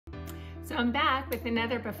So I'm back with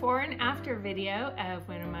another before and after video of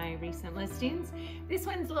one of my recent listings. This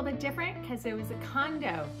one's a little bit different because it was a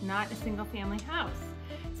condo, not a single family house.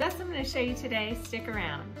 So that's what I'm going to show you today. Stick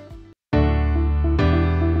around.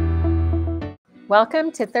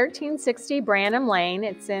 Welcome to 1360 Branham Lane.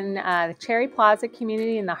 It's in the Cherry Plaza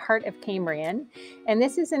community in the heart of Cambrian. And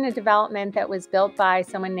this is in a development that was built by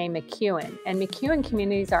someone named McEwen. And McEwen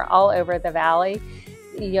communities are all over the valley.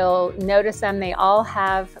 You'll notice them, they all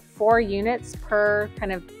have 4 units per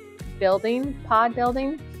kind of building, pod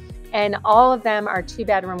building, and all of them are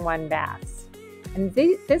 2-bedroom, 1 baths. And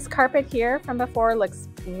this carpet here from before looks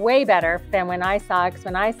way better than when I saw it, because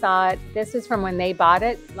when I saw it, this is from when they bought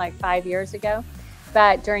it like 5 years ago.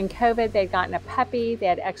 But during COVID, they'd gotten a puppy, they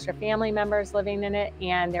had extra family members living in it,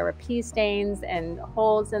 and there were pee stains and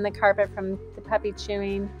holes in the carpet from the puppy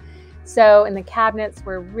chewing. So, and the cabinets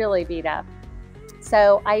were really beat up.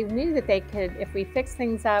 So I knew that they could, if we fix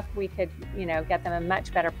things up, we could, get them a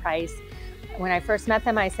much better price. When I first met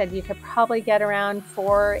them, I said you could probably get around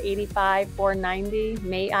 $485,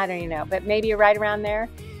 $490, I don't even know, but maybe right around there.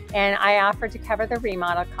 And I offered to cover the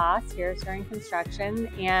remodel costs here during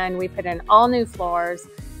construction. And we put in all new floors,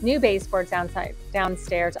 new baseboards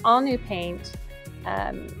downstairs, all new paint,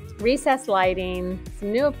 recessed lighting,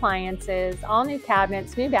 some new appliances, all new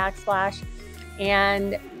cabinets, new backsplash,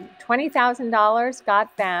 and $20,000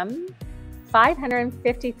 got them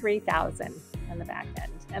 $553,000 on the back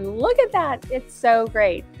end. And look at that, it's so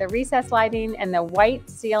great. The recessed lighting and the white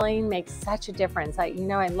ceiling makes such a difference. I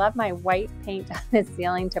love my white paint on the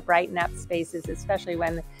ceiling to brighten up spaces, especially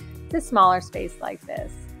when it's a smaller space like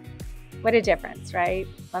this. What a difference, right?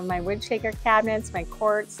 Love my wood shaker cabinets, my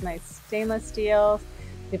quartz, my stainless steel.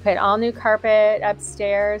 We put all new carpet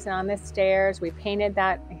upstairs and on the stairs. We painted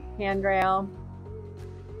that handrail.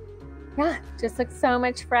 Yeah, just looks so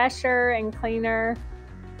much fresher and cleaner.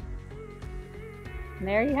 And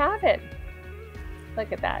there you have it.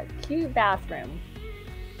 Look at that cute bathroom.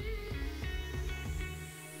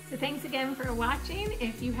 So thanks again for watching.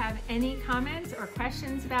 If you have any comments or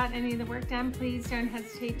questions about any of the work done, please don't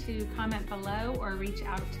hesitate to comment below or reach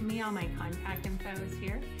out to me. All my contact info is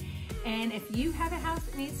here. And if you have a house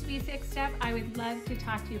that needs to be fixed up, I would love to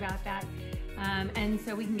talk to you about that. And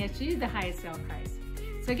so we can get you the highest sale price.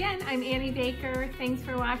 So again, I'm Annie Baker. Thanks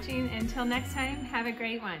for watching. Until next time, have a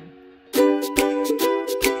great one.